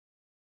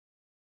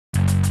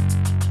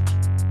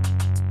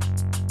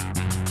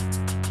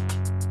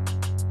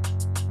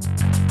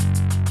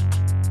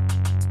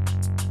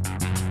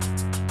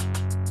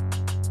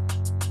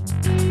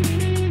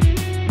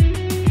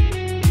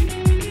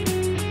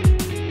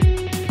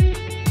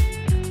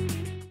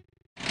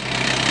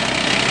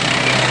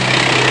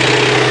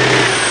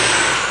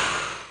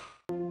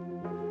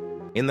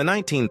In the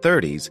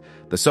 1930s,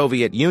 the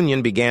Soviet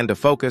Union began to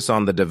focus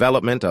on the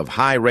development of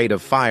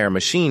high-rate-of-fire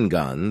machine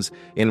guns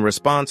in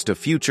response to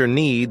future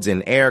needs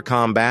in air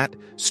combat,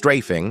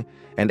 strafing,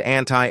 and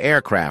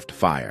anti-aircraft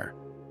fire.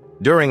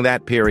 During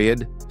that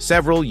period,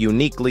 several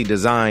uniquely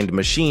designed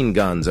machine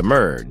guns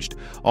emerged,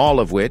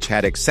 all of which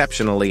had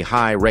exceptionally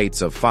high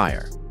rates of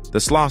fire. The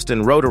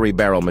Slostin rotary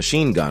barrel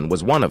machine gun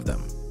was one of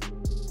them.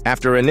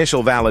 After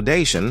initial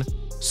validation,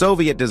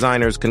 Soviet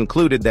designers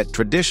concluded that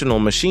traditional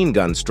machine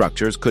gun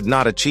structures could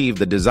not achieve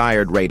the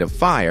desired rate of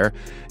fire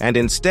and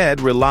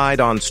instead relied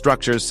on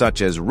structures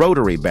such as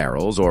rotary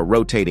barrels or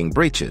rotating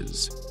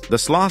breeches. The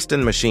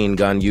Slostin machine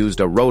gun used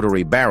a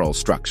rotary barrel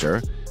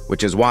structure,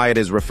 which is why it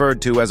is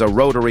referred to as a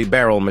rotary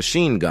barrel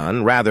machine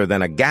gun rather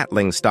than a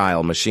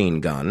Gatling-style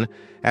machine gun,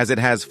 as it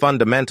has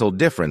fundamental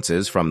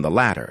differences from the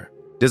latter.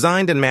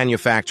 Designed and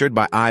manufactured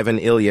by Ivan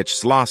Ilyich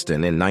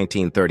Slostin in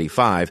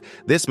 1935,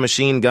 this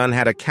machine gun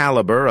had a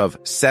caliber of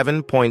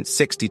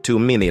 7.62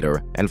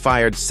 mm and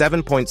fired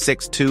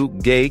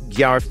 7.62 gauge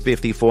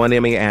 .54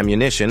 mm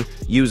ammunition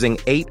using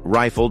 8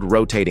 rifled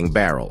rotating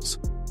barrels.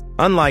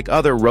 Unlike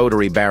other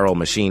rotary barrel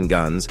machine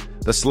guns,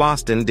 the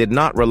Slostin did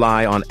not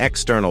rely on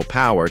external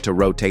power to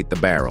rotate the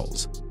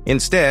barrels.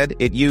 Instead,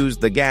 it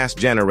used the gas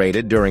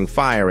generated during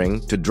firing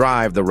to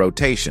drive the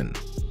rotation.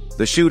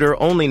 The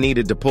shooter only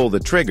needed to pull the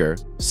trigger,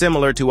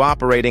 similar to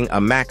operating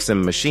a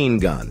Maxim machine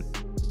gun.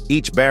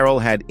 Each barrel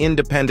had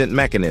independent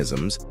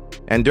mechanisms,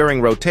 and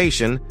during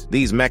rotation,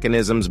 these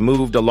mechanisms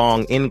moved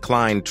along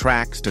inclined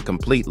tracks to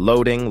complete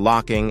loading,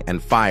 locking,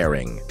 and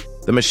firing.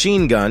 The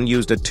machine gun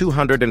used a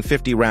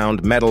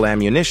 250-round metal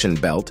ammunition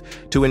belt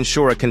to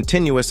ensure a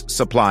continuous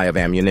supply of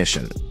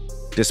ammunition.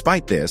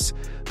 Despite this,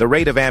 the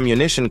rate of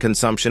ammunition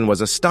consumption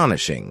was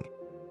astonishing.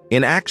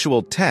 In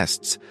actual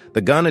tests,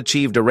 the gun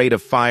achieved a rate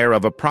of fire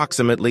of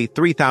approximately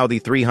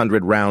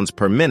 3,300 rounds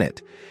per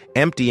minute,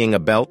 emptying a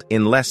belt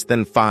in less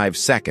than 5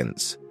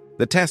 seconds.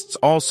 The tests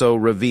also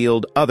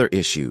revealed other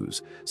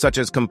issues, such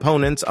as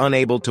components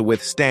unable to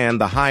withstand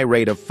the high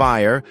rate of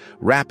fire,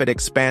 rapid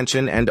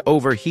expansion, and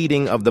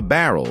overheating of the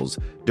barrels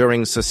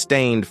during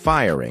sustained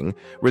firing,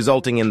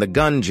 resulting in the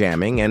gun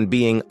jamming and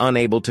being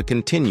unable to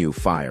continue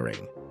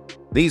firing.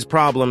 These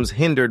problems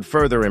hindered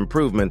further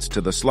improvements to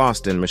the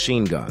Slostin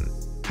machine gun.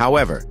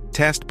 However,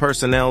 test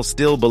personnel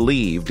still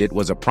believed it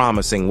was a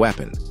promising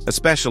weapon,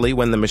 especially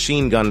when the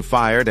machine gun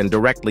fired and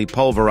directly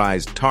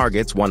pulverized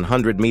targets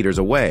 100 meters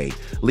away,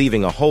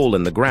 leaving a hole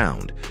in the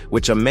ground,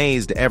 which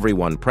amazed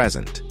everyone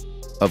present.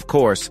 Of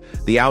course,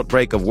 the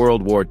outbreak of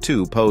World War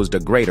II posed a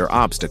greater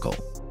obstacle.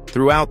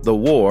 Throughout the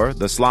war,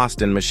 the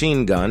Slostin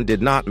machine gun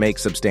did not make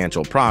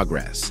substantial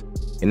progress.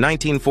 In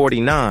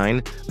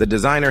 1949, the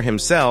designer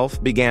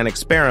himself began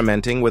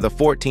experimenting with a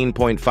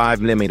 14.5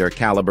 mm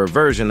caliber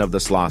version of the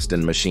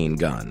Slostin machine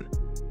gun.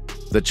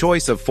 The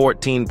choice of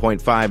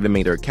 14.5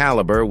 mm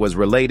caliber was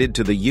related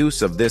to the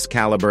use of this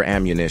caliber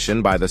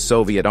ammunition by the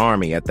Soviet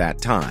Army at that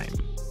time.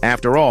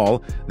 After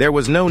all, there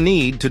was no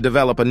need to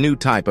develop a new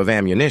type of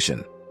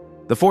ammunition.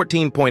 The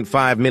 14.5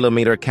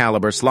 mm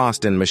caliber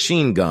Slostin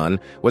machine gun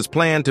was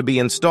planned to be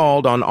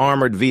installed on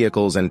armored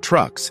vehicles and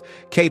trucks,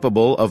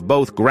 capable of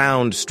both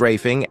ground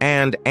strafing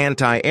and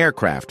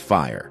anti-aircraft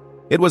fire.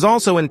 It was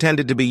also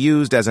intended to be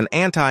used as an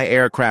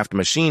anti-aircraft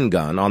machine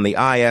gun on the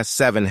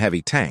IS-7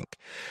 heavy tank,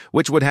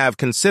 which would have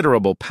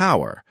considerable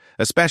power,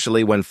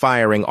 especially when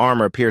firing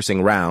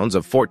armor-piercing rounds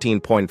of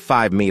 14.5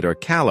 mm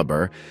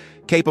caliber,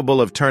 capable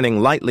of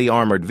turning lightly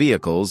armored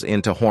vehicles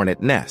into hornet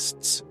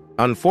nests.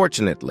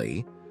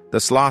 Unfortunately, the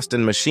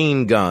Slostin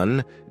machine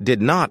gun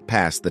did not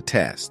pass the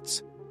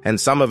tests, and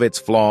some of its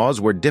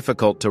flaws were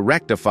difficult to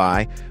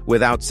rectify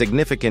without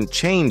significant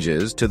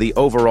changes to the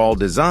overall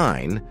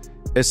design,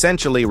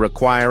 essentially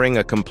requiring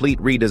a complete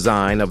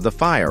redesign of the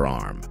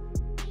firearm.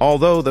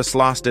 Although the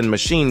Slostin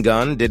machine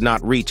gun did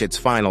not reach its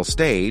final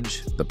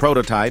stage, the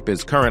prototype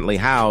is currently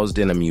housed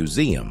in a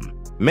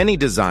museum. Many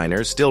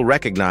designers still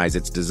recognize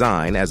its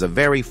design as a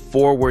very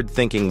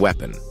forward-thinking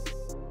weapon.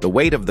 The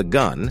weight of the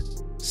gun,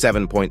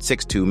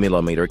 7.62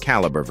 mm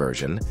caliber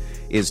version,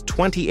 is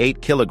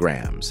 28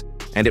 kilograms,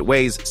 and it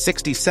weighs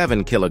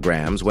 67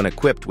 kilograms when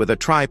equipped with a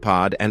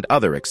tripod and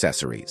other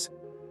accessories.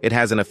 It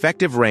has an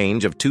effective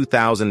range of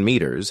 2,000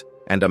 meters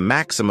and a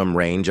maximum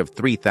range of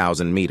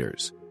 3,000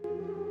 meters.